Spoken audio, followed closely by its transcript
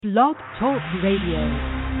Blog Talk Radio.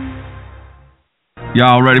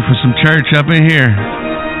 Y'all ready for some church up in here?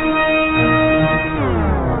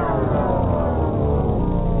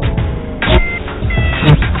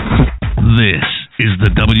 This is the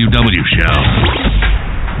WWShow.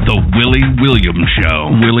 The Willie Williams Show.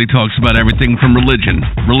 Willie talks about everything from religion,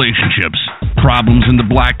 relationships, problems in the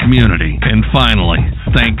black community, and finally,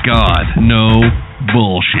 thank God, no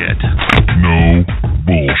bullshit. No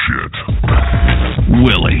bullshit.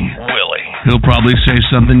 Willie. He'll probably say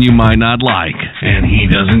something you might not like, and he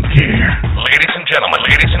doesn't care. Ladies and gentlemen.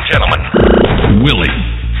 Willie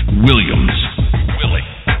Williams.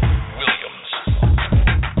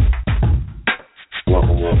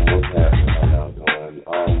 Welcome. What's happening? How y'all doing?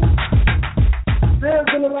 There's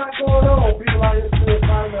been a lot going on. People out here still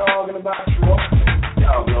fighting and arguing about Trump.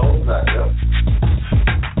 Y'all know that.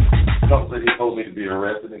 Trump said he told me to be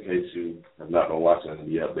arrested in case you have not been watching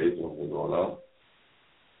the updates on what's going on.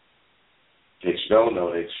 In case you don't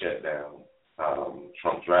know, they shut down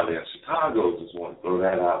Trump's rally in Chicago. Just want to throw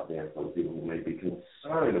that out there for the people who may be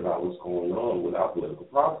concerned about what's going on with our political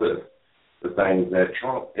process. The things that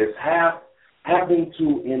Trump is having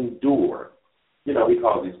to endure. You know, he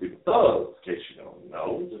calls these people thugs, in case you don't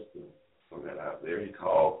know. Just to throw that out there. He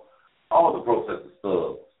called all the protesters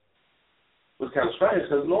thugs. It was kind of strange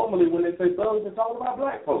because normally when they say thugs, they're talking about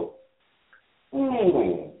black folks.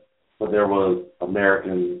 But there was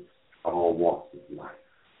Americans of all walks of life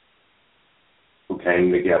who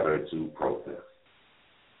came together to protest.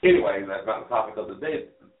 Anyway, that's not the topic of the day.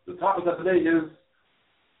 The topic of the day is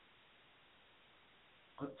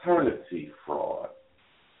paternity fraud.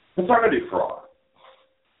 Paternity fraud.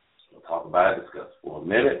 We'll talk about it, discuss for a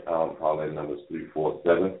minute. Call-in number is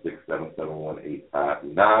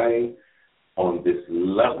 347-677-1859 on this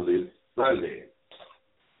lovely Sunday.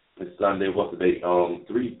 This Sunday, what's the date?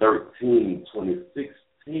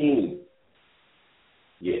 3/13/2016.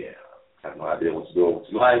 Yeah, I have no idea what's going with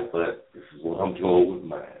your life, but this is what I'm doing with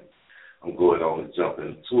mine. I'm going on and jump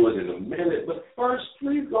into it in a minute, but first,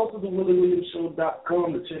 please go to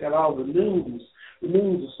TheWWShow.com to check out all the news,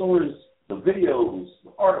 the stories, the videos,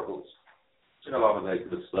 the articles. Check out all of that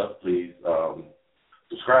good stuff. Please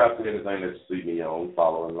subscribe to anything that you see me on,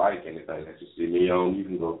 follow and like anything that you see me on. You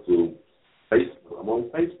can go to Facebook. I'm on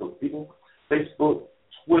Facebook, people. Facebook,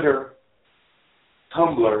 Twitter,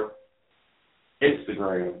 Tumblr,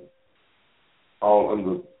 Instagram, all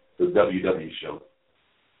under the WW Show.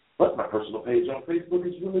 But my personal page on Facebook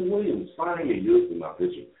is Willie Williams. Find me. You'll see my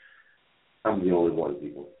picture. I'm the only one,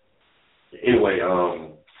 people. Anyway,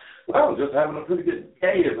 well, I'm just having a pretty good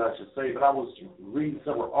day, as I should say. But I was reading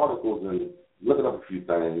several articles and looking up a few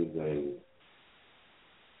things and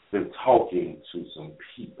been talking to some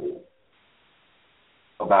people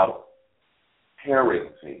about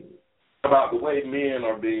parenting, about the way men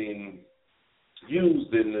are being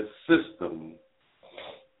used in this system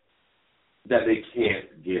that they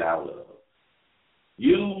can't get out of.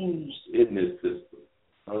 Used in this system.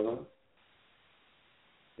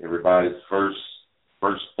 Everybody's first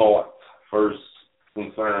thought, first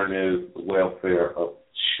concern is the welfare of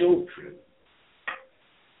children.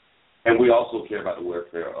 And we also care about the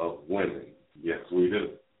welfare of women. Yes, we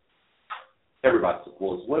do. Everybody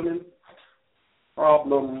supports women.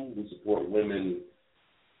 Problem, we support women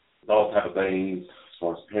with all type of things as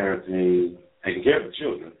far as parenting, taking care of the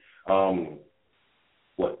children.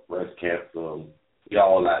 Breast cancer, we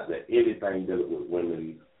all like that. Anything dealing with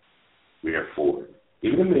women, we are for it.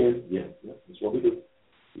 Even the men, yeah, that's what we do.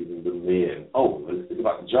 Even the men. Oh, let's think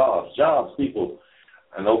about the jobs. Jobs, people.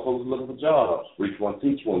 I know folks are looking for jobs. Reach one,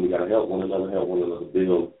 teach one. We got to help one another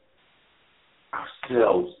build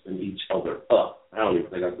ourselves and each other up. I don't even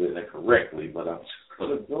think I did that correctly, but I'm just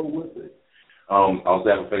going to go with it. I also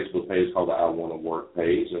have a Facebook page called the I Want to Work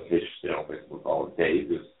page. In case you're still on Facebook all the days,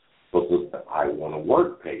 it's go to the I Want to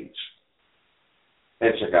Work page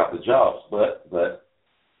and check out the jobs. But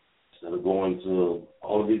instead of going to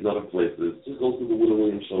all of these other places, just go to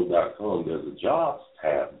TheWWShow.com. There's a jobs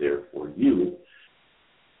tab there for you.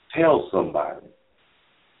 Tell somebody.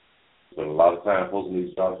 Spend a lot of time posting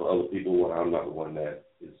these jobs for other people when I'm not the one that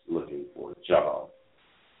is looking for a job.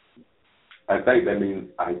 I think that means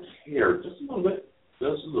I care just a little bit.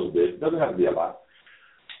 It doesn't have to be a lot.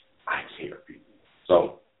 I care, people.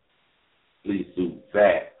 So please do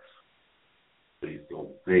that. Please go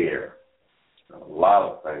there. A lot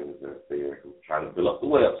of things that's there. We're trying to build up the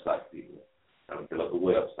website, people. Trying to build up the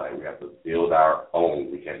website. We have to build our own.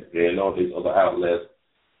 We can't depend on these other outlets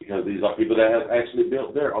because these are people that have actually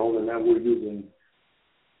built their own, and now we're using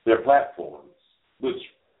their platforms,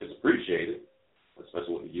 which is appreciated,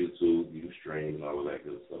 especially with the YouTube, Ustream, and all of that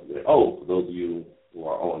good stuff there. Oh, for those of you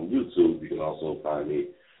or on YouTube. You can also find me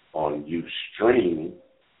on Ustream.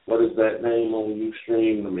 What is that name on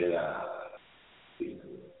Ustream? Let me see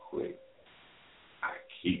real quick. I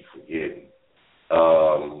keep forgetting.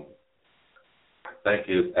 I think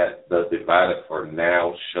it's at the Divided for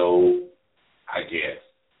Now show, I guess.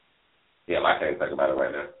 Yeah, I can't think about it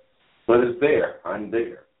right now. But it's there. I'm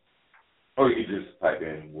there. Or you can just type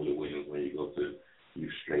in Willie Williams when you go to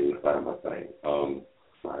Ustream and find my thing.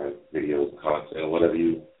 My videos, content, whatever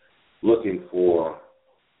you're looking for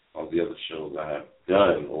on the other shows I have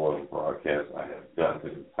done or broadcasts I have done.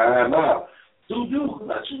 Because time out to do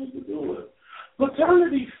what I choose to do it.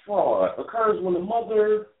 Paternity fraud occurs when a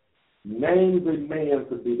mother names a man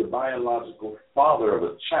to be the biological father of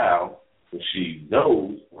a child and she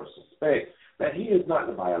knows or suspects that he is not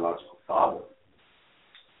the biological father.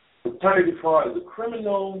 Paternity fraud is a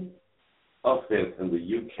criminal offense in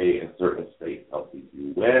the UK and certain states of the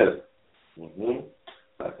U.S.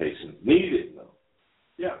 Citations needed, though.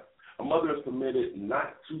 Yeah. A mother is permitted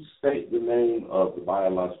not to state the name of the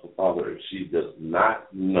biological father if she does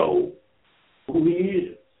not know who he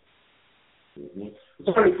is.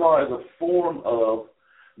 Paternity fraud is a form of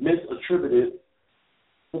misattributed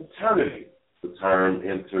paternity. The term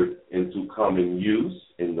entered into common use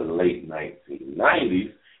in the late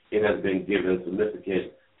 1990s. It has been given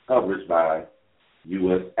significant coverage by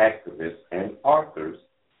U.S. activists and authors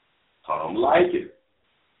Tom Likas,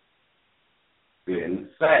 Ben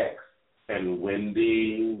Sachs, and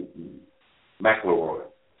Wendy McElroy.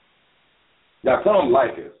 Now, Tom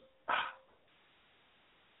Likas,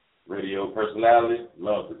 radio personality,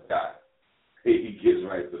 love this guy. He gets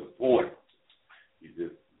right to the point. He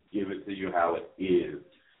just give it to you how it is.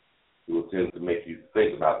 He will tend to make you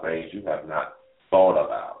think about things you have not thought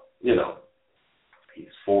about. You know,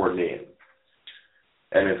 he's for men.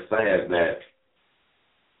 And it's sad that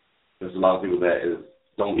there's a lot of people that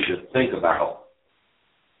don't even think about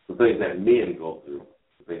the things that men go through,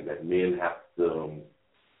 the things that men have to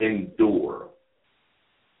endure,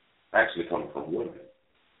 actually coming from women.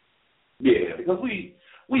 Yeah, because we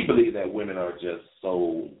believe that women are just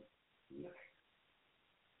so nice.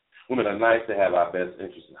 Women are nice. They have our best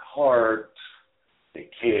interests at heart. They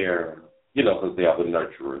care, because they are the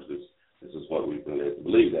nurturers. This is what we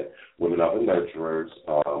believe, that women are the nurturers,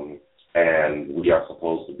 and we are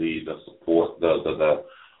supposed to be the support, the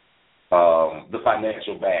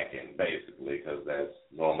financial backing, basically, because that's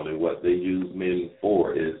normally what they use men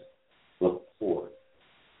for, is support,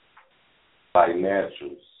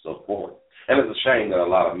 financial support. And it's a shame that a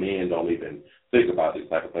lot of men don't even think about these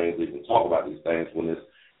type of things, even talk about these things when it's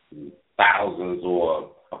thousands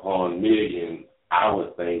or upon millions, I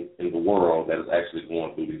would think, in the world that is actually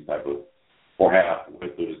going through these type of, or have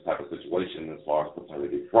went through this type of situation as far as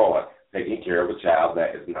paternity fraud, taking care of a child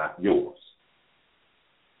that is not yours.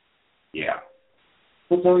 Yeah.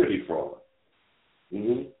 Paternity fraud.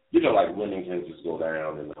 Like women can just go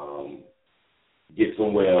down and get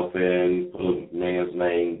some wealth and put a man's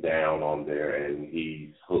name down on there, and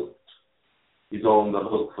he's hooked. He's on the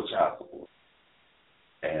hook for child support.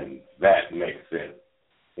 And that makes sense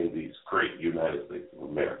in these great United States of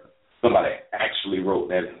America. Somebody actually wrote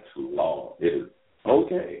that into law. It is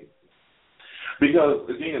okay. Because,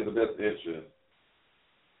 again, the best interest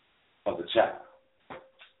of the child.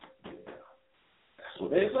 Yeah. That's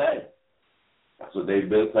what they say. That's what they've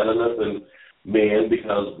been telling us. And men,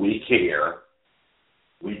 because we care,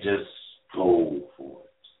 we just go for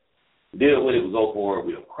it. Deal with it, we go for it,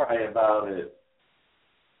 we don't cry about it.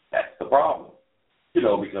 That's the problem.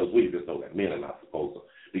 Because we've been told that men are not supposed to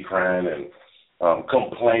be crying and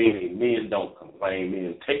complaining. Men don't complain.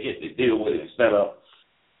 Men take it, they deal with it, stand up.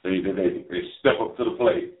 They step up to the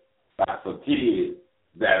plate. That's a kid,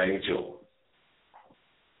 that ain't yours.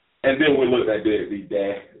 And then we look at deadbeat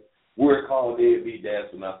dads. We're called deadbeat dads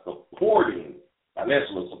for not supporting,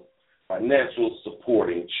 financial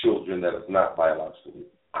supporting children that is not biologically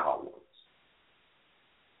ours.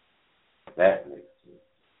 That makes sense.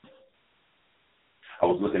 I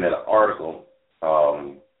was looking at an article.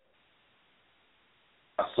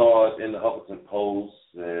 I saw it in the Huffington Post,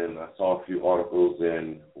 and I saw a few articles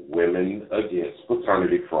in Women Against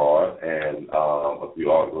Paternity Fraud, and a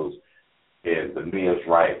few articles in the men's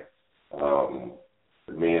rights.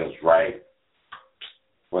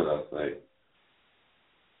 What did I say?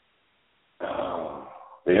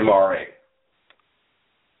 The MRA,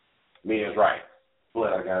 men's rights.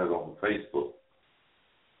 But I got it on Facebook.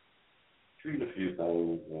 Reading a few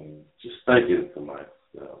things and just thinking to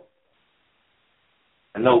myself.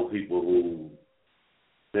 I know people who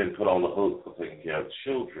been put on the hook for taking care of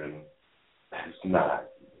children. That's not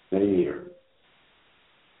theirs.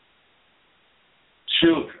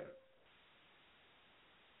 children.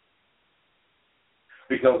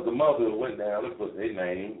 Because the mother went down and put their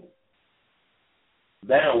name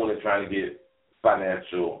down when they're trying to get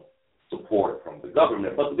financial support from the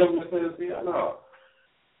government. But the government says, yeah, no.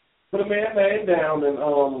 Put a man's name down and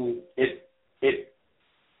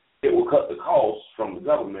it will cut the costs from the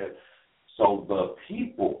government. So the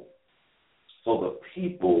people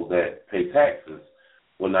that pay taxes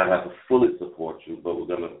will not have to fully support you, but we're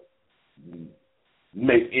going to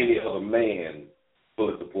make any other man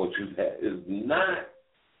fully support you. That is not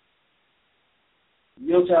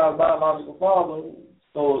your child's biological father.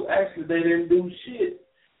 So actually they didn't do shit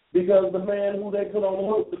because the man who they put on the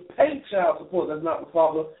hook to pay child support, that's not the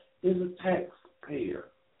father, is a taxpayer.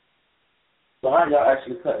 So how y'all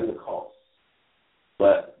actually cutting the costs?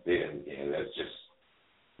 But then again, that's just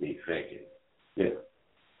me thinking. Yeah.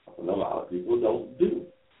 And a lot of people don't do.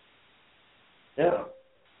 Yeah.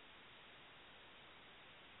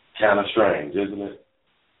 Kind of strange, isn't it?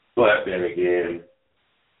 But then again,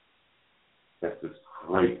 that's this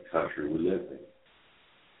great country we live in.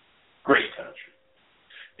 Great country.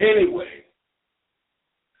 Anyway,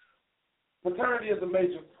 paternity is a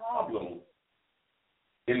major problem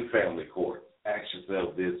in family court. Ask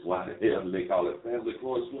yourself this, why the hell do they call it family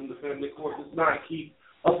courts when the family court does not keep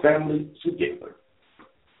a family together?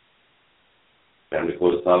 Family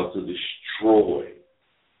court is out to destroy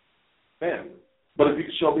family. But if you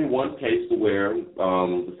could show me one case to where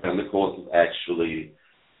the family court has actually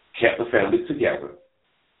kept the family together,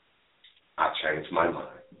 I changed my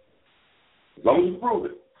mind. As long as you prove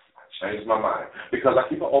it, I changed my mind. Because I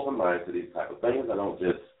keep an open mind to these type of things. I don't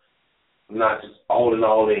just, I'm not just all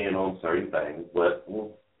in on certain things, but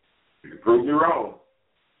you can prove me wrong.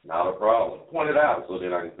 Not a problem. Point it out so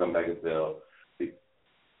then I can come back and tell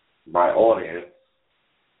my audience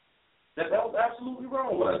that was absolutely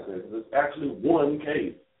wrong what I said. There's actually one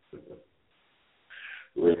case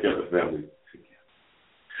where it kept the family together.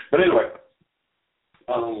 But anyway,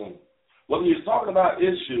 when you're talking about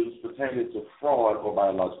issues pertaining to fraud or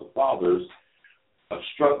biological fathers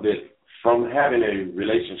obstructed from having a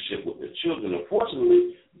relationship with their children,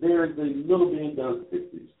 unfortunately, there is a little being done to fix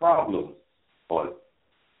these problems or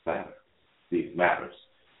these matters.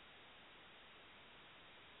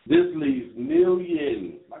 This leaves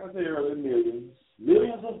millions, like I said earlier,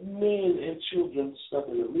 millions of men and children stuck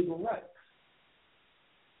in illegal rights.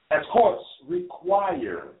 As courts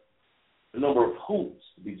require a number of hoops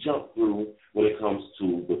to be jumped through when it comes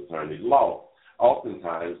to paternity law.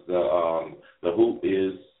 Oftentimes, the hoop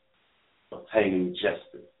is obtaining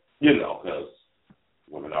justice, because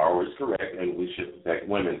women are always correct, and we should protect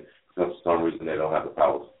women because for some reason they don't have the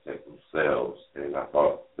power to protect themselves, and I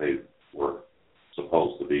thought they were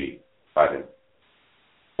supposed to be fighting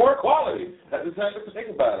for equality. I just had to think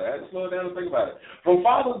about it. I had to slow it down and think about it. From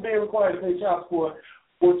fathers being required to pay child support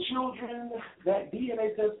for children that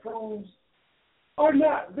DNA test proves are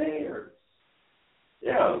not theirs.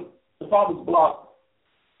 Yeah, the fathers blocked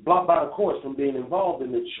by the courts from being involved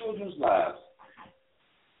in the children's lives.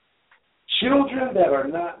 Children that are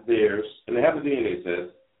not theirs, and they have the DNA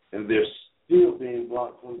test, and they're still being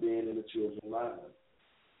blocked from being in the children's lives.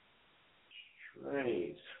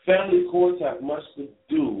 Strange. Family courts have much to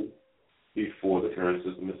do before the current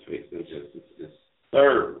system is fixed and justice is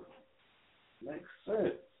served. Makes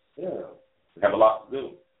sense. Yeah. They have a lot to do.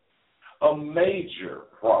 A major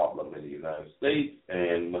problem in the United States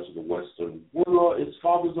and much of the Western world is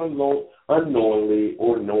fathers unknowingly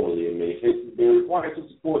or knowingly in many cases being required to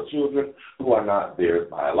support children who are not theirs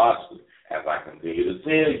biologically. As I continue to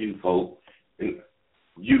tell you folks, and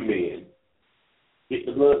you men, get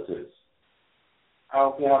the blood test. I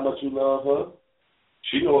don't care how much you love her.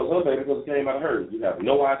 She knows her baby because it came out of her. You have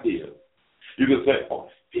no idea. You can say, oh, I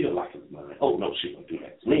feel like it's mine. Oh, no, she won't do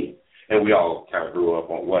that to me. And we all kind of grew up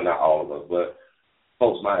on, well, not all of us, but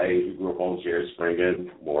folks my age, we grew up on Jerry Springer and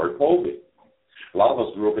more COVID. A lot of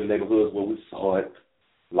us grew up in neighborhoods where we saw it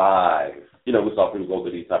live. We saw people go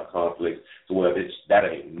through these type of conflicts to where that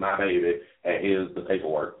ain't my baby, and here's the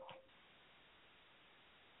paperwork.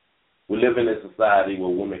 We live in a society where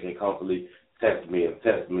women can constantly test me, and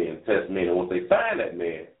once they find that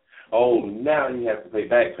man, oh, now you have to pay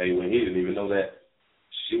back pay when he didn't even know that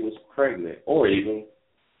she was pregnant or even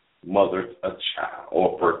mothered a child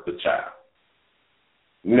or birthed a child.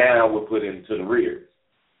 Now we're put into the rear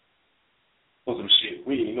for some shit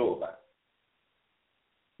we didn't know about.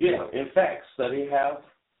 Yeah, in fact, studies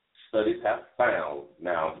have found.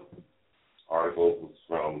 Now, article was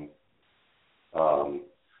from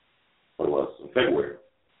February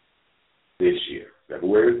this year.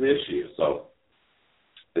 So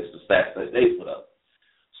it's the stats that they put up.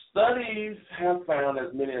 Studies have found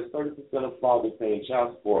as many as 30% of fathers paying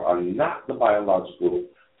child support are not the biological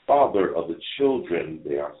father of the children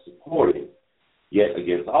they are supporting. Yet,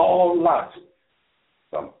 against all logic,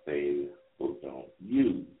 something people don't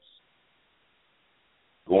use.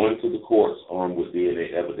 Going to the courts armed with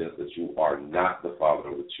DNA evidence that you are not the father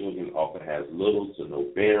of the children often has little to no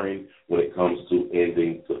bearing when it comes to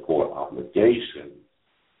ending support obligations.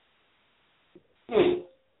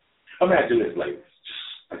 Imagine this, ladies.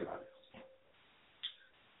 Just think about this.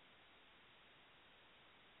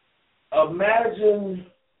 Imagine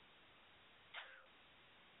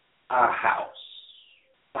a house.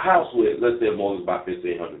 A house with, let's say, a mortgage about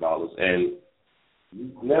 $1,500, and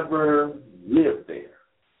you never lived there.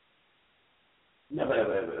 Never,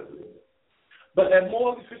 ever, ever, ever lived there. But that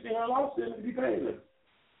mortgage, $1,500, still need to be paid.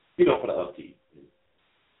 For the upkeep,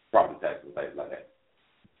 property taxes, things like that.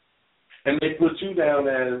 And they put you down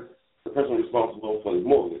as the person responsible for the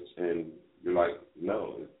mortgage, and you're like,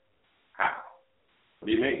 no, how? What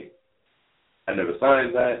do you mean? I never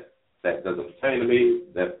signed that. That doesn't pertain to me.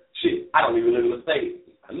 That shit. I don't even live in the state.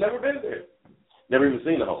 I've never been there. Never even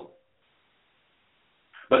seen a home.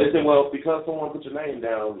 But they say, well, because someone put your name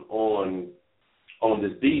down on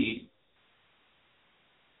this deed,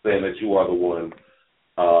 saying that you are the one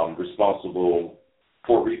responsible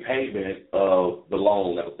for repayment of the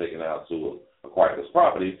loan that was taken out to acquire this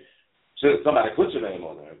property, since somebody put your name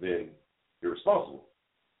on there, then you're responsible.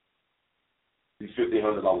 These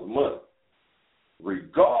 $1,500 a month,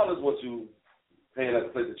 regardless what you paying at the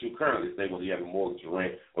place that you currently stay, whether you have a mortgage or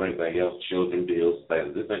rent or anything else, children, bills,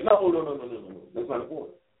 things, this thing. No. That's not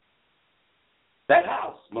important. That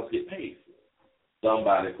house must get paid for.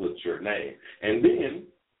 Somebody put your name. And then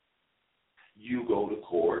you go to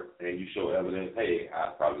court and you show evidence, hey,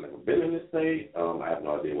 I've probably never been in this state. I have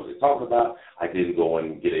no idea what they're talking about. I didn't go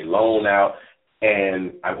and get a loan out.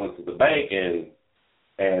 And I went to the bank and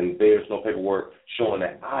there's no paperwork showing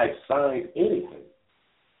that I've signed anything.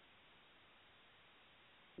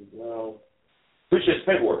 Well, appreciate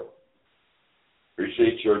the paperwork.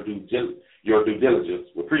 Appreciate your due diligence.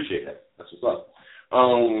 We appreciate that. That's what's up.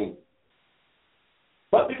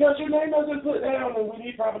 But because your name hasn't put down and we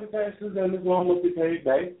need property taxes and this loan must be paid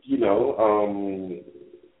back,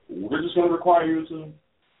 we're just going to require you to,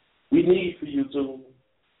 we need for you to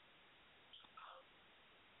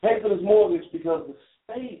pay for this mortgage because the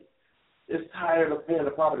state is tired of paying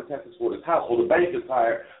the property taxes for this house, or the bank is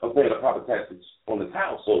tired of paying the property taxes on this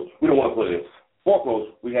house. So we don't want to put it in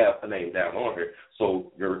foreclosure. We have a name down on here.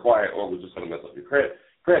 So you're required, or we're just going to mess up your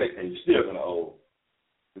credit, and you're still going to owe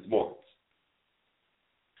this mortgage.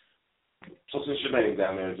 So since your name's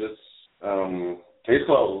down there, just case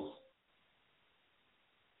closed,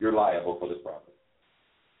 you're liable for this property.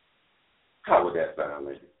 How would that sound,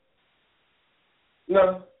 lady?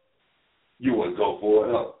 No. You wouldn't go for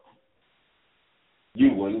it, huh?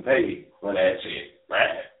 You wouldn't pay for that shit,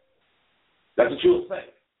 right? That's what you would say.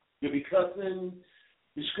 You'd be cussing,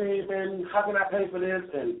 you screaming, how can I pay for this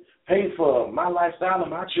and pay for my lifestyle and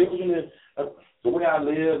my children and the way I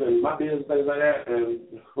live and my business, things like that, and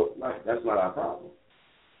that's not our problem.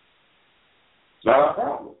 It's not our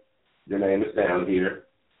problem. Your name is down here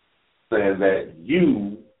saying that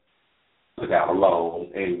you took out a loan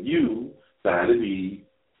and you signed a deed,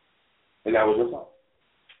 and that was your fault.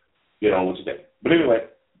 Get on with your day. But anyway,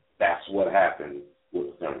 that's what happened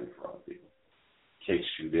with paternity fraud, people. In case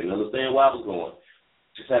you didn't understand where I was going,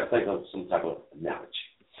 just had to think of some type of analogy.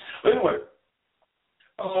 But anyway,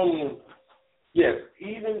 yes,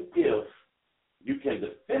 even if you can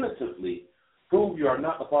definitively prove you are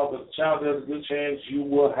not the father of the child, there's a good chance you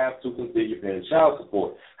will have to consider paying child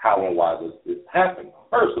support. How and why does this happen?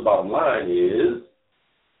 First, the bottom line is,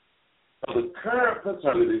 the current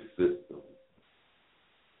paternity system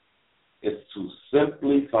is to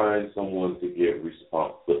simply find someone to get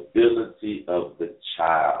responsibility of the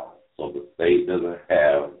child so the state doesn't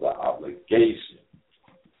have the obligation.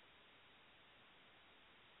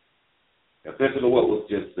 Essentially what was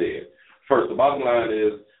just said. First, the bottom line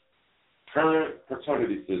is this current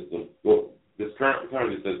paternity system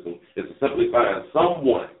is to simply find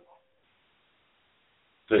someone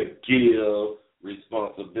to give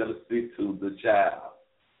responsibility to the child.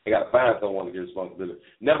 They got to find someone to give responsibility.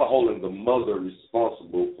 Never holding the mother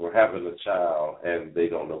responsible for having a child and they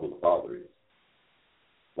don't know who the father is.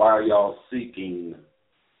 Why are y'all seeking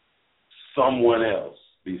someone else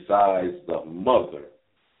besides the mother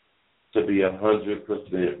to be 100%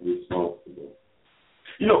 responsible?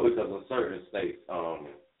 Because in certain states,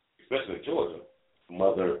 especially in Georgia,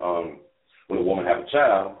 mother, when a woman has a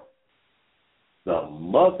child, the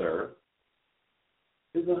mother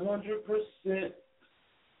is 100%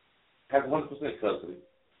 has 100% custody.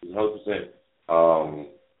 He's 100%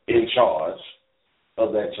 in charge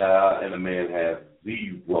of that child, and the man has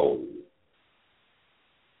 0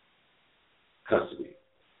 custody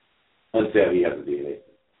until he has a DNA test.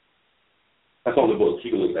 That's on the books.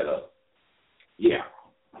 You can look that up. Yeah.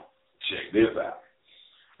 Check this out.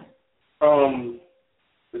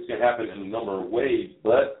 This can happen in a number of ways,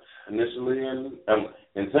 but initially and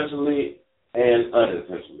intentionally and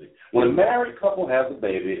unintentionally. When a married couple has a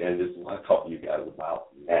baby, and this is what I talk to you guys about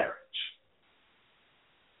marriage,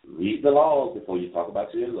 read the laws before you talk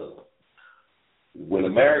about your love. When a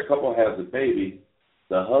married couple has a baby,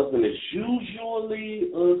 the husband is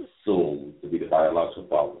usually assumed to be the biological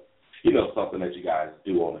father. You know, something that you guys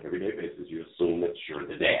do on an everyday basis. You assume that you're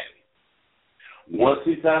the daddy. Once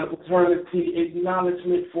he signed a paternity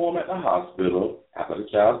acknowledgement form at the hospital after the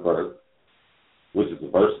child's birth, which is a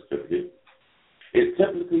birth certificate, it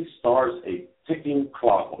typically starts a ticking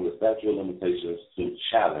clock on the statute of limitations to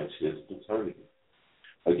challenge his paternity.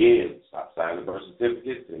 Again, stop signing birth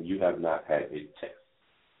certificates and you have not had a test.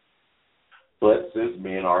 But since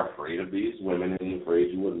men are afraid of these women and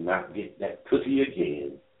afraid you will not get that cookie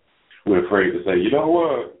again, we're afraid to say, you know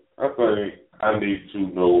what, I think I need to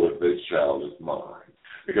know if this child is mine.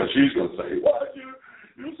 Because she's going to say, why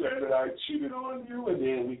you say that I cheated on you? And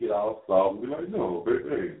then we get all soft and be like, no, baby,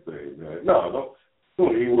 they ain't saying that. No,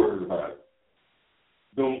 don't even worry about it.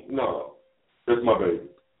 No, that's my baby.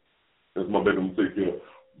 That's my baby. I'm going to take care of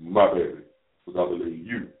my baby. Because I believe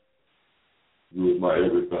you. You is my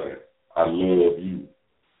everything. I love you.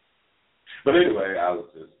 But anyway, I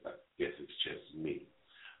guess it's just me.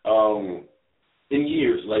 In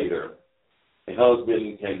years later, a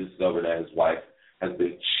husband can discover that his wife has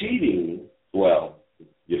been cheating. Well,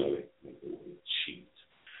 you know, they cheat.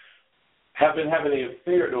 Have been having an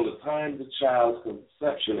affair during the time of the child's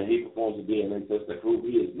conception, and he performs a DNA test that proves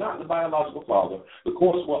he is not the biological father. The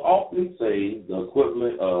courts will often say the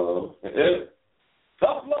equivalent of,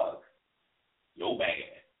 tough luck, you're bad.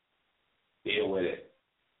 Deal with it.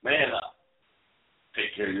 Man up.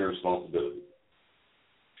 Take care of your responsibility.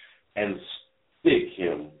 And stick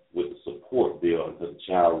him with the support bill until the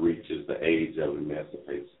child reaches the age of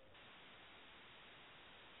emancipation.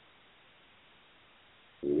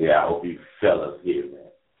 Yeah, I hope you fellas hear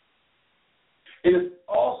that. It is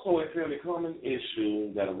also a fairly common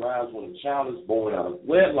issue that arises when a child is born out of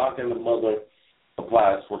wedlock and the mother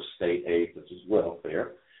applies for state aid, such as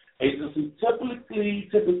welfare. Agencies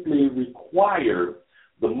typically require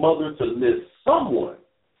the mother to list someone.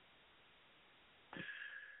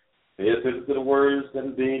 Pay attention to the words that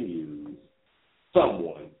are being used.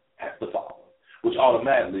 Someone as the father, which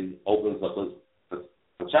automatically opens up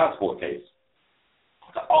a child support case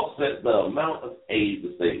to offset the amount of aid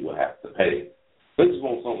the state will have to pay. They just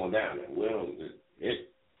want someone down there. Well,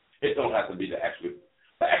 it don't have to be the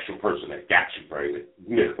actual person that got you pregnant.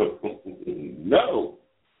 No.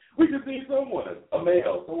 We just need someone, a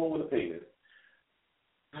male, someone with a penis,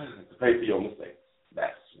 to pay for your mistakes.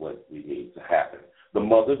 That's what we need to happen. The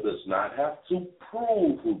mother does not have to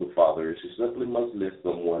prove who the father is. She simply must list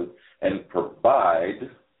someone and provide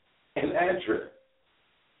an address.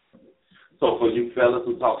 So for you fellas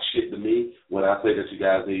who talk shit to me when I say that you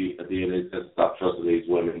guys need a DNA test, stop trusting these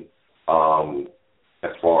women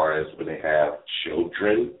as far as when they have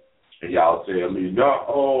children. And y'all tell me, not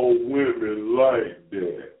all women like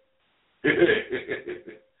that.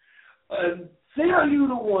 Until you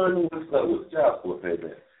the one who was up with child support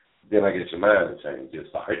payment, then I get your mind to change. Just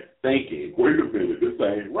start thinking, wait a minute, this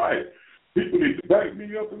ain't right. People need to back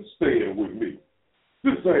me up and stand with me.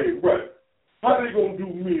 This ain't right. How they gonna do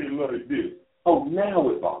men like this? Oh, now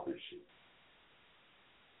it bothers you.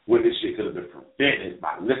 When this shit could have been prevented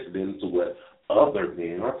by listening to what other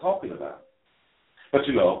men are talking about. But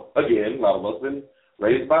you know, again, a lot of us been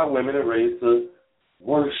raised by women and raised to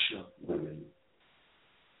worship women.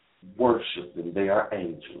 Worship them. They are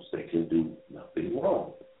angels. They can do nothing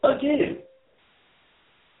wrong. Again.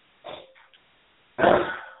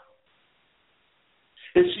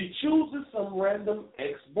 If she chooses some random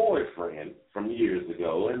ex-boyfriend from years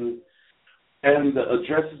ago and the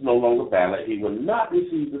address is no longer valid, he will not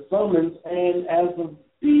receive the summons and as a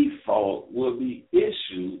default will be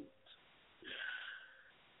issued.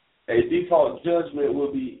 A default judgment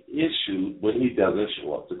will be issued when he doesn't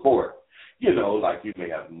show up to court. You know, like you may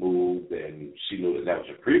have moved and she knew that was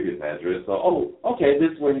your previous address. So, okay,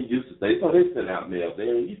 this is where you used to stay. So they sent out mail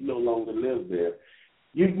there and you no longer live there.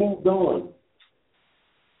 You've moved on.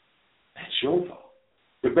 That's your fault.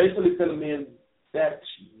 You're basically telling me that's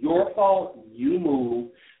your fault. You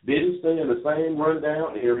moved, didn't stay in the same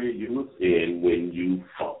rundown area you was in when you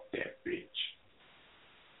fucked that bitch.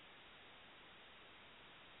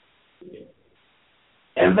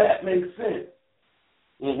 And that makes sense.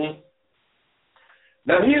 Mm-hmm.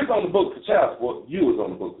 Now, he is on the book for child support. You is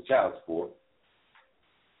on the book for child support.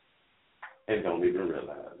 And don't even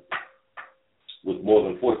realize it. With more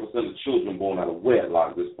than 40% of children born out of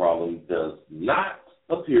wedlock, this problem does not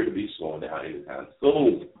appear to be slowing down anytime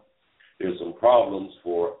soon. There's some problems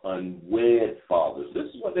for unwed fathers. This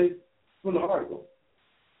is what they put in the article.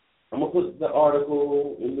 I'm going to put the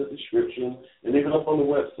article in the description and even up on the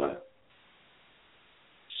website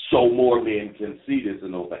so more men can see this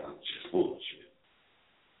and know that I'm just bullshit.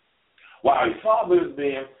 While a father is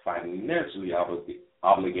being financially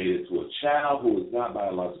obligated to a child who is not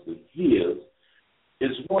biologically his,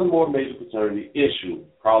 is one more major paternity issue.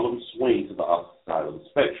 Problems swing to the opposite side of the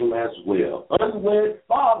spectrum as well. Unwed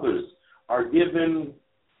fathers are given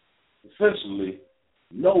essentially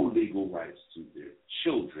no legal rights to their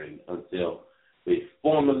children until they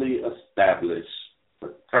formally establish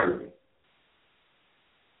paternity.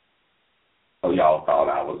 Oh, y'all thought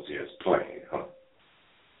I was just playing, huh?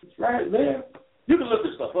 It's right there. You can look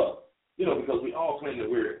this stuff up, because we all claim that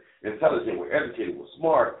we're intelligent, we're educated, we're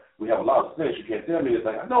smart, we have a lot of sense. You can't tell me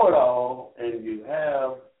anything. I know it all, and you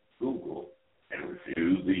have Google and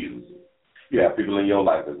refuse to use it. You have people in your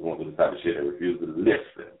life that's going through the type of shit and refuse to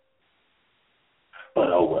listen. But,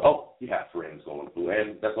 you have friends going through,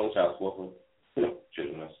 and that's on child support for,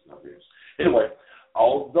 children, that's not theirs. Anyway,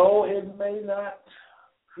 although it may not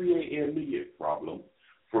create an immediate problem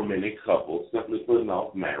for many couples simply putting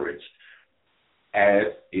off marriage, as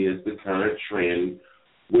is the current trend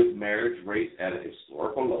with marriage rates at a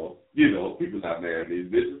historical low. People not marrying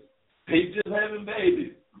these bitches. They just having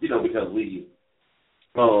babies. Because we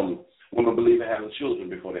women believe in having children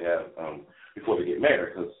before they get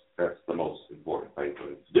married, because that's the most important thing for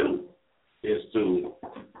them to do, is to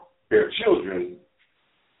bear children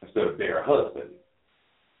instead of bear a husband.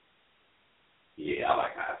 Yeah, I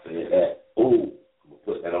like how I said that. Ooh, I'm going to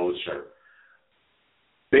put that on the shirt.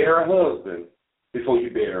 Bear a husband before you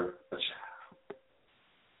bear a child.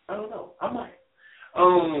 I don't know. I might.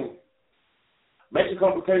 Major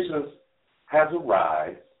complications has a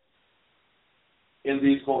rise in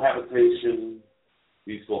these cohabitating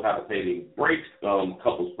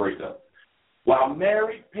couples breakup. While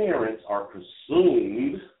married parents are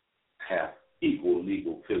presumed to have equal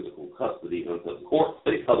legal physical custody until the court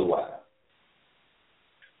states otherwise.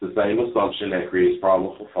 The same assumption that creates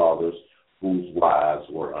problems for fathers whose wives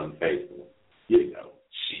were unfaithful.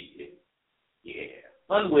 Shit. Yeah.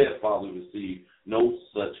 Unwed fathers receive no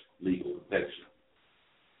such legal protection.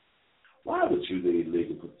 Why would you need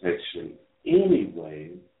legal protection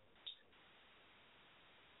anyway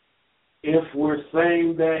if we're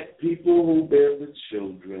saying that people who bear the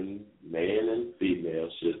children, man and female,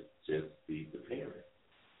 should just be the parent?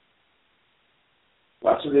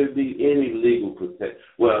 Why should there be any legal protection?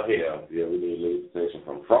 Well, hell, we need legal protection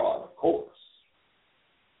from fraud, of course.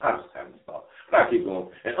 I'm just having a thought. But I keep going.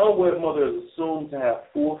 An unwed mother is assumed to have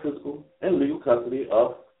full physical and legal custody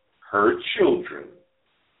of her children.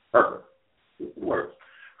 Her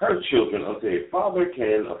children until a father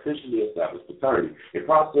can officially establish paternity, a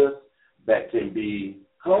process that can be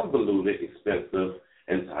convoluted, expensive,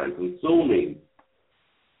 and time-consuming.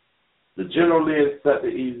 The generally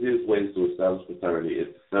accepted easiest ways to establish paternity is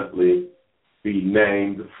to simply be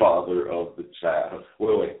named the father of the child.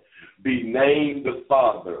 Be named the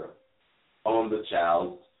father on the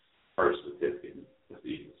child's birth certificate. That's the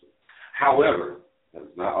easiest. However, that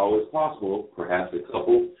is not always possible. Perhaps a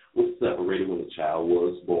couple was separated when the child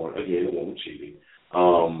was born. Again, a woman cheating.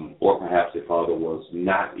 Or perhaps a father was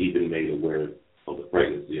not even made aware of the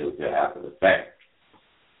pregnancy until after the fact.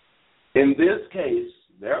 In this case,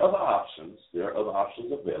 there are other options. There are other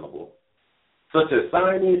options available, such as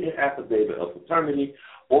signing an affidavit of paternity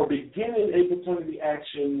or beginning a paternity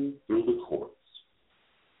action through the courts.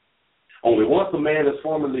 Only once a man is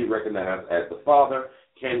formally recognized as the father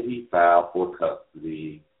can he file for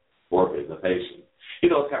custody or visitation.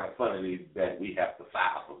 It's kind of funny that we have to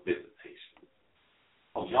file for visitation.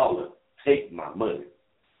 Oh, y'all will take my money.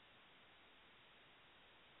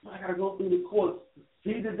 I got to go through the courts to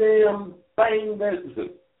see the damn thing that...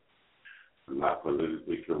 I'm not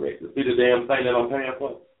politically correct. To see the damn thing that I'm paying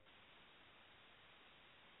for.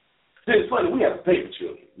 See, it's funny. We have to pay for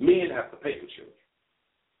children. Men have to pay for children.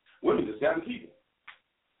 Women just got to keep it.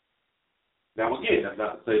 Now, again, that's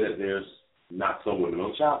not to say that there's not some women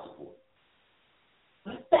on child support.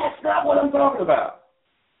 But that's not what I'm talking about.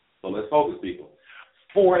 So let's focus, people.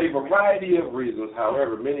 For a variety of reasons,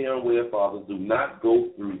 however, many unwed fathers do not go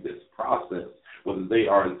through this process, whether they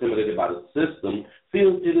are intimidated by the system,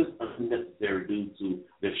 feel it is unnecessary due to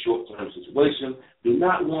their short-term situation, do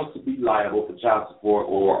not want to be liable for child support,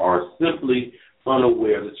 or are simply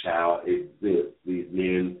unaware the child exists. These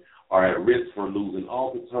men are at risk for losing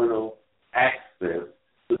all paternal access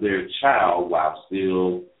to their child while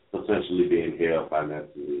still potentially being held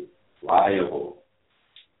financially liable.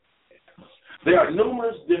 There are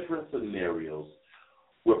numerous different scenarios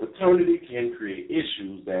where paternity can create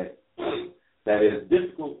issues that is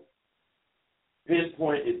difficult to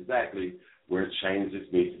pinpoint exactly where changes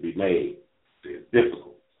need to be made. It's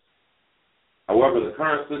difficult. However, the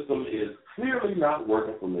current system is clearly not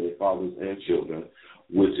working for many fathers and children,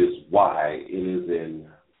 which is why it is in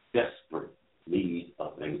desperate need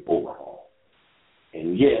of an overhaul.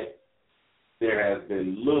 And yet, there has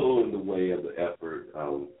been little in the way of the effort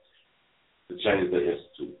to change the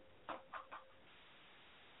institute.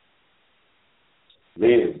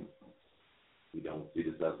 Men, we don't see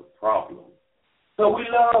this as a problem. So we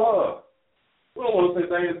love her. We don't want to say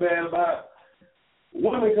things bad about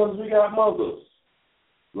women because we got mothers.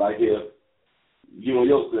 Like if you and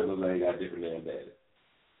your siblings ain't got different than daddy.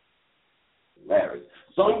 Larry.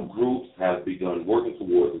 Some groups have begun working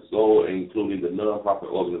towards this goal, including the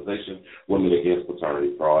nonprofit organization Women Against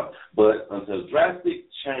Paternity Fraud. But until drastic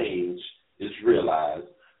change is realized,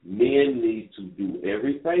 men need to do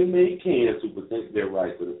everything they can to protect their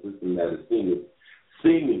rights in a system that is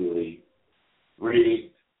seemingly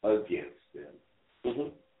rigged against them. Mm-hmm.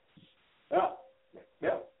 Yeah.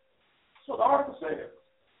 That's what the article says.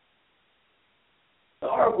 The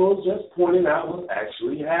article is just pointing out what's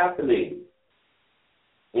actually happening.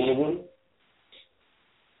 Mm-hmm.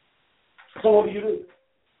 So what do?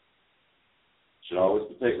 Should always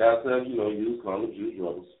protect ourselves, use condoms, use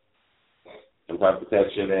drugs. Some type of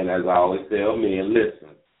protection, and as I always tell men,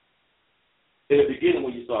 listen. In the beginning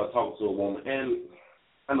when you start talking to a woman, and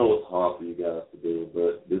I know it's hard for you guys to do,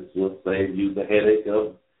 but this will save you the headache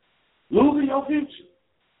of losing your future.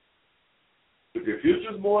 If your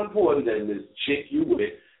future is more important than this chick you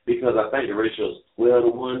with, because I think the ratio is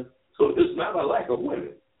 12-1, so it's not a lack of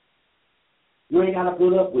women. You ain't got to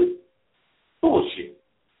put up with bullshit.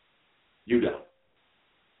 You don't.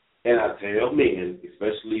 And I tell men,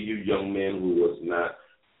 especially you young men who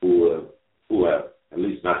have at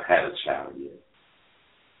least not had a child yet,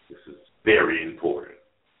 this is very important.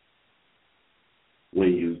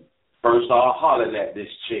 When you first start hollering at this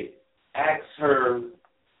chick, ask her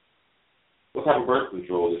what type of birth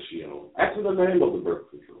control is she on. Ask her the name of the birth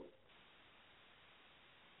control.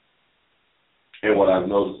 And what I've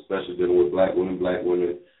noticed, especially dealing with black women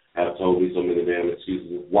have told me so many damn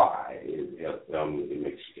excuses why. It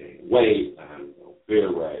makes you gain weight, I don't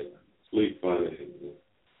feel right, sleep funny.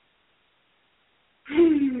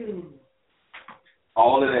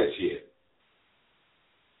 All of that shit.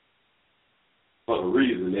 For the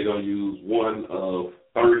reason they're going to use one of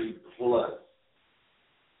 30-plus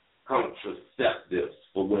contraceptives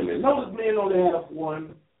for women. Notice men only have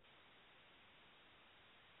one.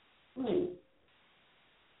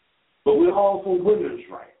 But we're all for women's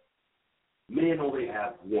rights. Men only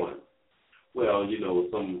have one. Well,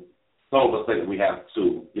 some of us think we have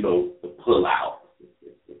two, to pull out.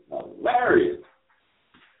 It's hilarious.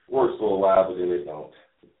 Works for a while, but then they don't.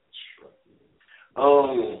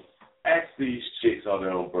 Ask these chicks are they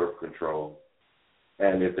on birth control.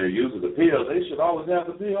 And if they're using the pill, they should always have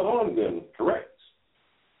the pill on them, correct?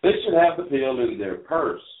 They should have the pill in their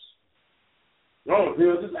purse. You're on the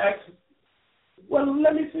pill, just ask, well,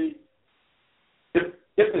 let me see.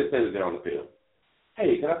 If they say that they're on the pill,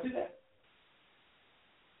 hey, can I see that?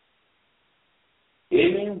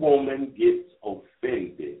 Any woman gets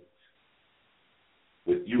offended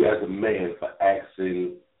with you as a man for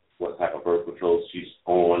asking what type of birth control she's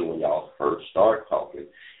on when y'all first start talking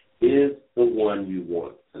is the one you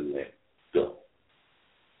want to let go.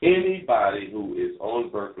 Anybody who is on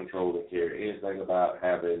birth control and care anything about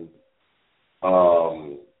having,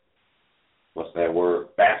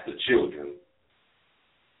 bastard children,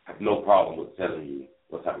 have no problem with telling you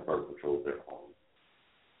what type of birth control they're on.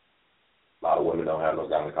 A lot of women don't have no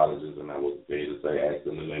gynecologists, and I would be to say ask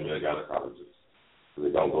them the name of their gynecologist. They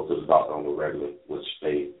don't go to the doctor on the regular, which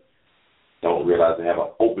they don't realize they have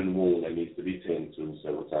an open wound that needs to be tended to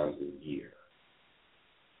several times a year.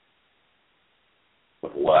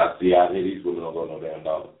 But what I see out here, these women don't go no damn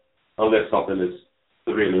doctor. Unless something is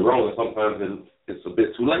severely wrong, and sometimes it's a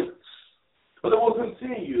bit too late. But they will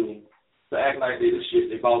continue to act like they the shit,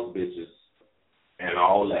 they boss bitches, and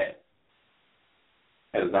all that.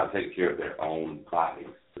 And not taking care of their own bodies.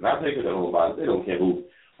 They're not taking care of their own bodies. They don't care who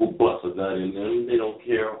busts a nut in them. They don't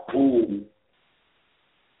care who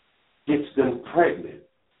gets them pregnant,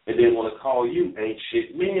 and then want to call you ain't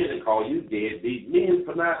shit men and call you deadbeat men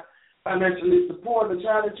for not financially supporting a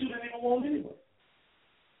child that you didn't even want anyway.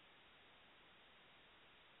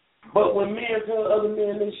 But when men tell other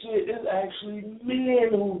men this shit, it's actually men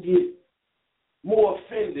who get more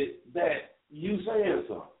offended that you saying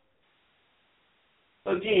something.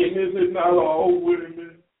 Again, this is not all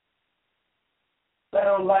women.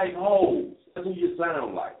 Sound like hoes. That's what you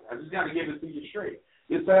sound like. I just got to give it to you straight.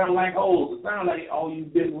 You sound like hoes. It sound like all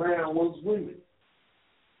you've been around was women.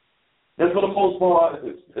 And for the most part,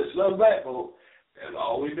 it's not black folks. That's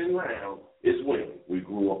all we've been around is women. We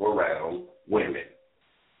grew up around women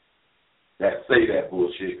that say that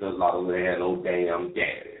bullshit because a lot of them had no damn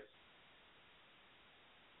daddies.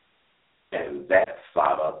 And that's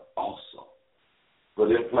solid also.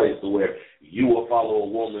 But in place to where you will follow a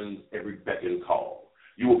woman's every beck and call.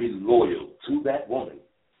 You will be loyal to that woman,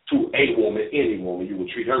 to a woman, any woman. You will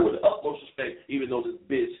treat her with the utmost respect, even though this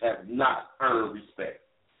bitch has not earned respect.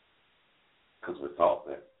 Because we're taught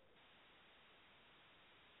that.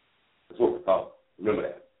 That's what we're taught. Remember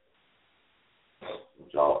that.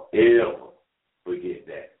 Don't y'all ever forget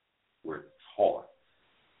that. We're taught.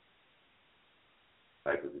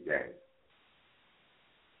 Like it's a game.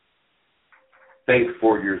 Think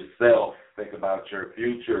for yourself. Think about your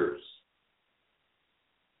futures.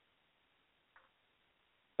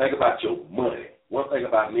 Think about your money. One thing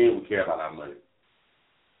about men, we care about our money.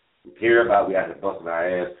 We care about, we out here busting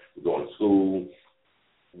our ass, we're going to school,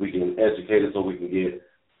 we get educated so we can get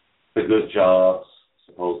the good jobs,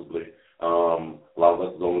 supposedly. A lot of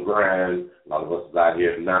us is on the grind. A lot of us is out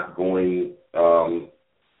here not going,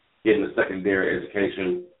 getting a secondary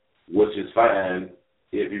education, which is fine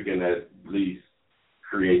if you can at least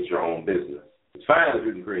create your own business. It's fine if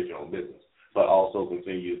you can create your own business, but also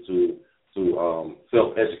continue to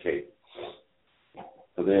self-educate.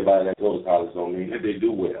 Because everybody that goes to college don't mean that they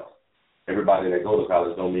do well. Everybody that goes to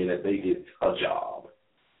college don't mean that they get a job.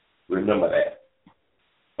 Remember that.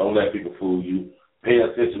 Don't let people fool you. Pay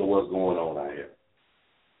attention to what's going on out here.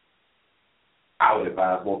 I would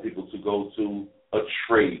advise more people to go to a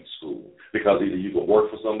trade school because either you can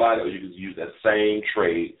work for somebody or you can use that same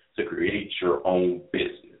trade to create your own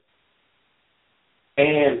business.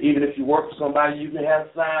 And even if you work for somebody, you can have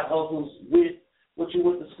side hustles with what you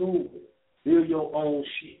went to school with. Build your own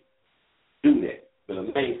shit. Do that. Build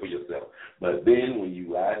a name for yourself. But then when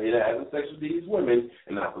you out here having sex with these women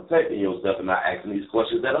and not protecting yourself and not asking these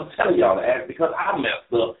questions that I'm telling y'all to ask because I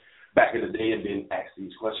messed up back in the day and didn't ask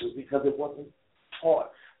these questions because it wasn't taught.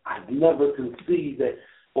 I never conceived that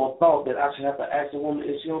or thought that I should have to ask a woman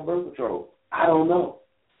if she on birth control. I don't know.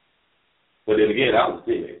 But then again, I was a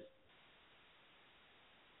teenager.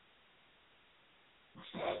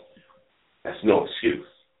 That's no excuse.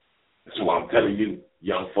 That's why I'm telling you,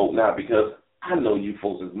 young folk now, because I know you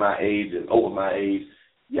folks is my age and over my age.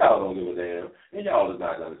 Y'all don't give a damn, and y'all is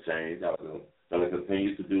not going to change. Y'all are going to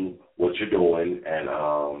continue to do what you're doing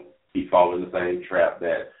and keep falling in the same trap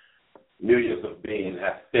that millions of beings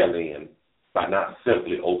have fell in by not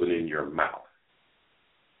simply opening your mouth,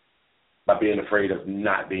 by being afraid of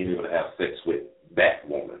not being able to have sex with that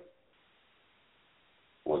woman,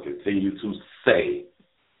 or continue to say,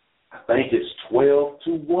 I think it's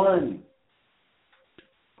 12-1.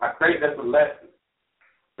 I think that's the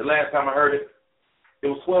last time I heard it, it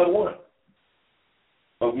was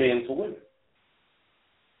 12-1 of men to women.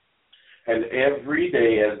 And every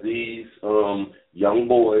day as these young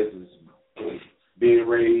boys is being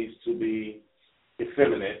raised to be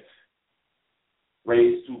effeminate,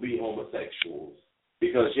 raised to be homosexuals,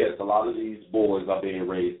 because, yes, a lot of these boys are being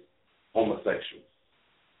raised homosexuals.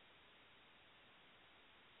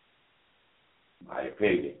 My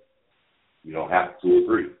opinion. You don't have to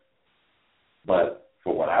agree. But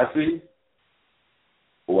for what I see,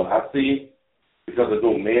 because there's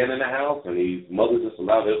no man in the house and these mothers just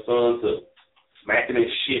allow their sons to smacking their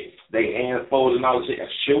shit, they hand folding and all this shit as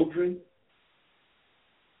children,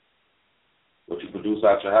 what you produce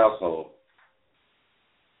out your household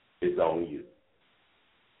is on you.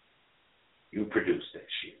 You produce that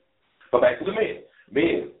shit. But back to the men.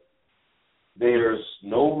 Men, there's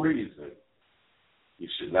no reason you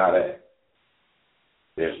should not act.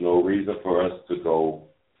 There's no reason for us to go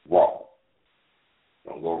raw.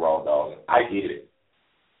 Don't go raw, dog. I get it.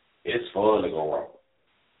 It's fun to go raw.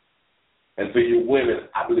 And for you women,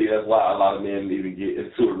 I believe that's why a lot of men even get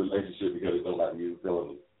into a relationship because they don't like you telling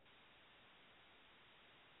them.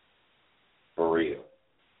 For real.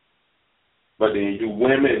 But then you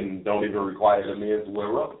women don't even require the men to wear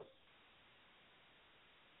rubbers.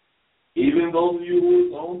 Even those of you who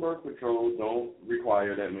is on birth control don't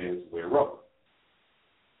require that man to wear rubber.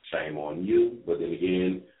 shame on you. But then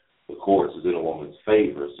again, the courts is in a woman's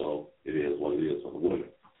favor, so it is what it is for the women.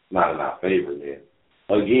 Not in our favor, man.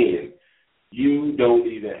 Again, you don't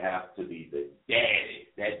even have to be the daddy.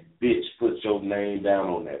 That bitch puts your name down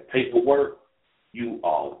on that paperwork. You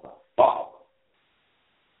are the father.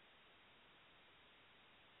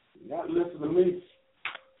 You got to listen to me.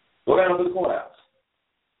 Go down to the courthouse.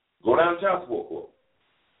 Go down to child support court.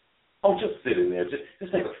 Oh, just sit in there.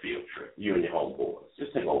 Just take a field trip. You and your homeboys.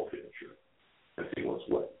 Just take a whole field trip and see what's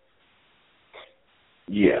what.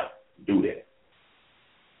 Yeah, do that.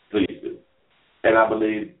 Please do. And I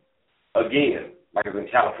believe, again, like it's in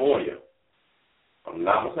California, I'm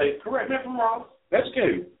not going to say, correct me if I'm wrong, that's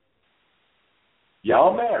good.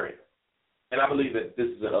 Y'all married. And I believe that this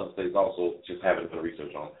is in other states also, just haven't done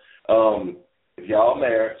research on. If y'all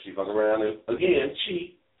married, she fuck around and, again,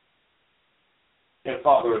 cheat and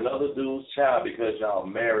father another dude's child because y'all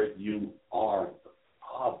married, you are the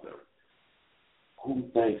father. Who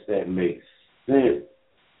thinks that makes sense?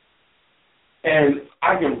 And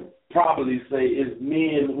I can probably say it's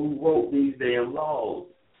men who wrote these damn laws.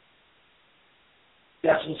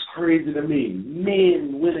 That's what's crazy to me.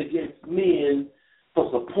 Men went against men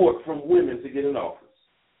for support from women to get in office.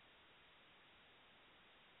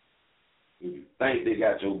 You think they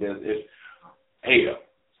got your best interest? Hell,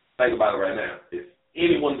 think about it right now. If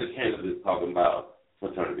anyone's a candidate talking about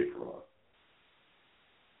paternity fraud,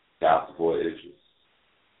 child support issues,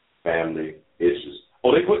 family issues.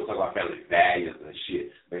 Oh, they quit talking about family values and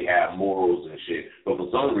shit. They have morals and shit. But for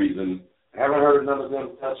some reason, I haven't heard none of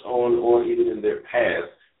them touch on, or even in their past,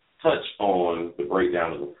 touch on the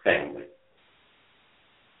breakdown of the family.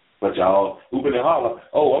 But y'all hooping and holler,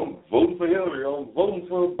 oh, I'm voting for Hillary, or I'm voting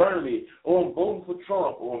for Bernie, or I'm voting for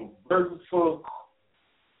Trump, or I'm voting for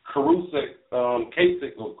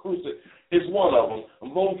Kasich, or Krusek. It's one of them.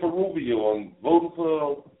 I'm voting for Rubio. I'm voting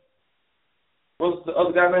for, what's the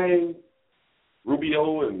other guy named?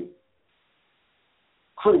 Rubio and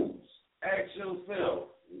Cruz. Ask yourself,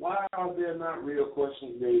 why are there not real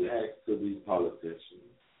questions being asked to these politicians,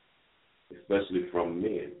 especially from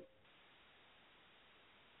men?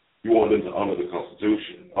 You want them to honor the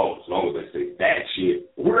Constitution. Oh, as long as they say that shit,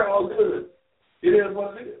 we're all good. It is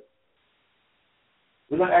what it is.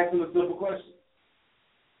 We're not asking the simple questions.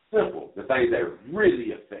 Simple. The things that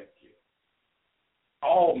really affect you.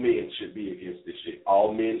 All men should be against this shit.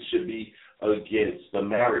 All men should be against the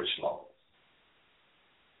marriage laws,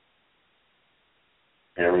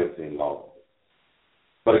 parenting laws.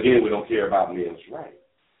 But again, we don't care about men's rights.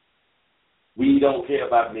 We don't care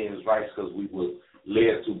about men's rights because we were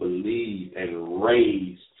led to believe and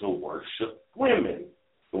raised to worship women.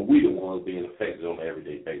 But we the ones being affected on an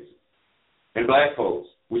everyday basis. And black folks,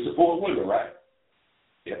 we support women, right?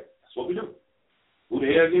 Yeah, that's what we do. Who the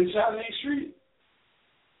hell getting shot in these streets?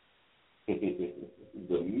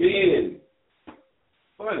 The men.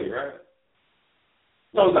 Funny, right?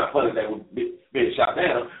 No, it's not funny that we're being shot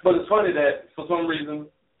down, but it's funny that for some reason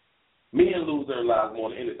men lose their lives more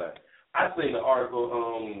than anything. I seen an article,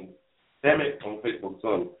 on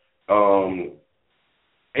Facebook,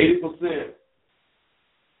 80%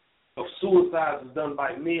 of suicides is done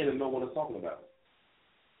by men and no one is talking about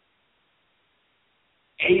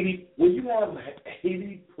it. When you have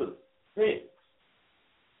 80%,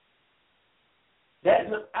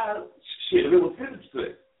 that's shit. If it was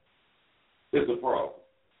 50%, it's a problem.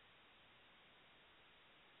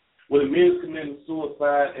 When a man's committing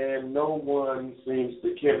suicide and no one seems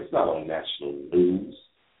to care, it's not on national news,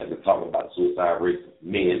 and they're talking about suicide rates of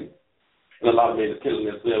men. And a lot of men are killing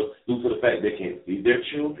themselves due to the fact they can't feed their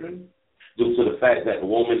children, due to the fact that the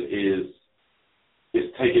woman is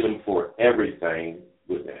taking them for everything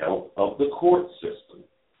with the help of the court system.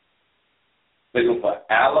 Taking them for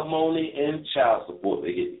alimony and child support.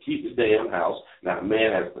 They get to keep the damn house. Now, a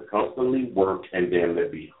man has to constantly work and damn near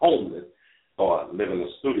be homeless or live in a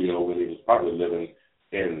studio when he was probably living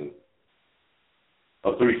in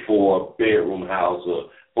a 3-4 bedroom house or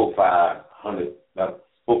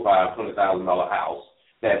 $400,000 house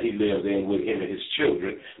that he lives in with him and his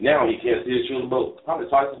children. Now he can't see his children, but probably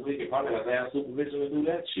twice a week and probably have to have supervision to do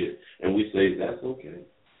that shit. And we say, that's okay.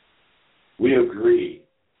 We agree.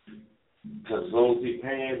 Because as long as he's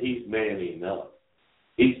paying, he's man enough.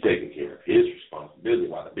 He's taking care of his responsibility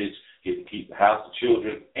while the bitch gets to keep the house, the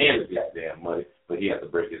children, and the goddamn money, but he has to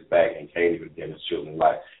break his back and can't even get his children's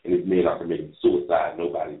life. And these men are committing suicide.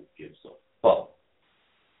 Nobody gives a fuck.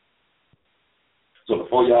 So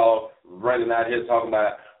before y'all running out here talking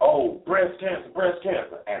about, oh, breast cancer,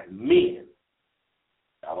 as men,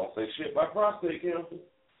 y'all don't say shit about prostate cancer.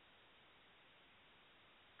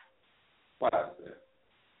 Why is that?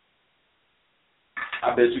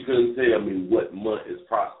 I bet you couldn't tell me what month is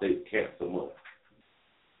prostate cancer month.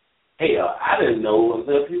 Hell, I didn't know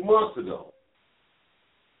until a few months ago.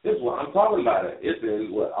 This is what I'm talking about. It's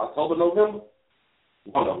in, October, November?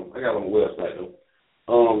 One of them. I got it on the website, though.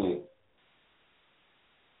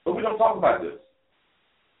 But we don't talk about this.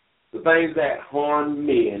 The things that harm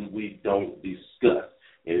men, we don't discuss.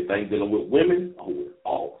 Anything dealing with women, we're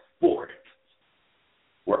all for it.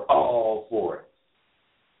 We're all for it.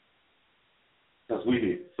 Because we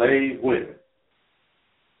need to save women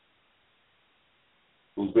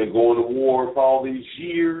who's been going to war for all these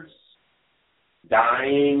years,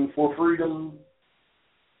 dying for freedom,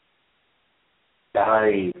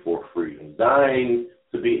 dying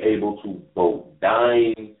to be able to vote,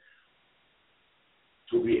 dying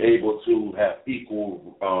to be able to have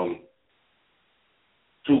equal,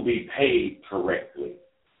 to be paid correctly,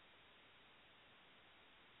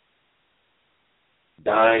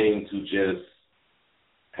 dying to just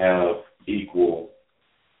have equal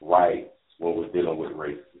rights when we're dealing with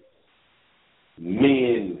racism.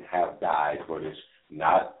 Men have died for this,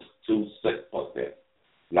 not to sick for that.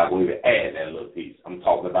 I'm not going to even add that little piece. I'm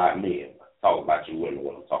talking about men. I'm talking about you women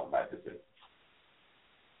when I'm talking about this.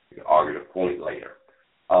 You can argue the point later.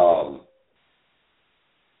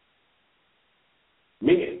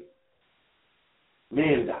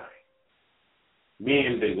 Men die.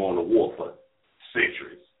 Men been going to war for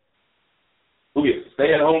centuries. Who gets to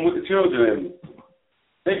stay at home with the children and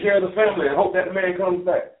take care of the family and hope that the man comes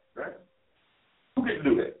back, right? Who gets to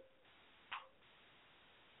do that?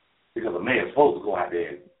 Because a man's supposed to go out there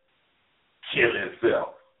and kill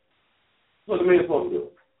himself. That's what the man's supposed to do.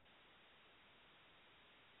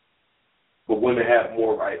 But women have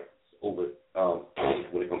more rights over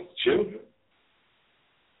when it comes to children.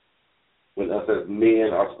 When us as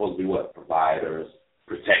men are supposed to be what? Providers,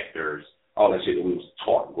 protectors, all that shit that we was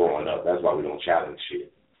taught growing up. That's why we don't challenge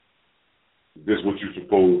shit. This is what you're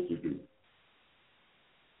supposed to do.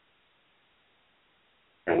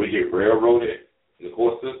 And we get railroaded in the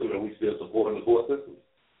court system and we still supporting the court system.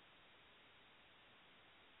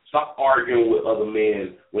 Stop arguing with other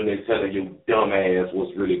men when they're telling you dumbass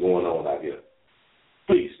what's really going on out here.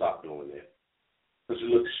 Please stop doing that. Because you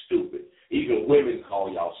look stupid. Even women call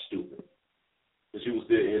y'all stupid. But you will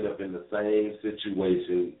still end up in the same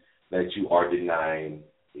situation that you are denying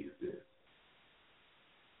exists.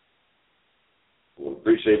 Well,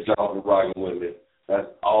 appreciate y'all for rocking with me. That's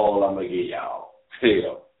all I'm going to give y'all.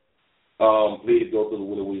 Hell. Please go to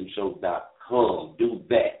TheWWShow.com. Do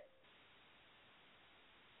that.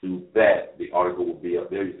 The article will be up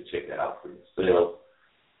there. You can check that out for yourself.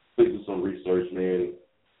 Please do some research, man.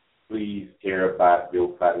 Please care about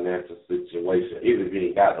your financial situation. Even if you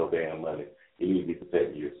ain't got no damn money, you need to be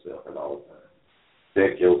protecting yourself at all times.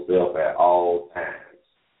 Protect yourself at all times.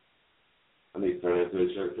 I need to turn into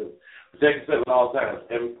a shirt too. Protect yourself at all times.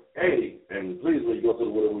 And hey, and please when you go to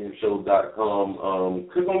TheWWShow.com,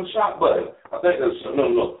 click on the shop button. I think that's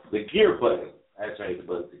the gear button. I changed the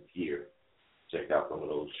button to gear. Check out some of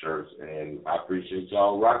those shirts, and I appreciate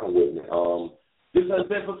y'all rocking with me. This has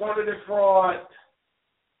been Paternity Fraud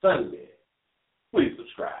Sunday. Please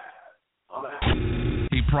subscribe. I'm out.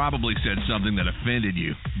 He probably said something that offended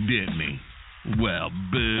you, didn't he? Well,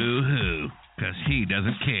 boo-hoo, because he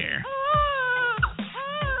doesn't care.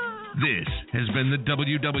 This has been the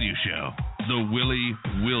WW Show, the Willie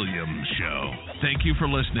Williams Show. Thank you for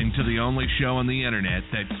listening to the only show on the internet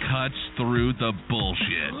that cuts through the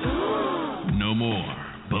bullshit. No more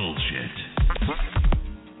bullshit.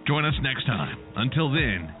 Join us next time. Until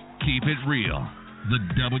then, keep it real. The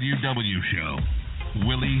WW Show.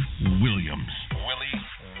 Willie Williams. Willie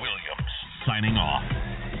Williams. Signing off.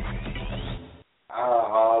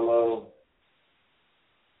 Hello.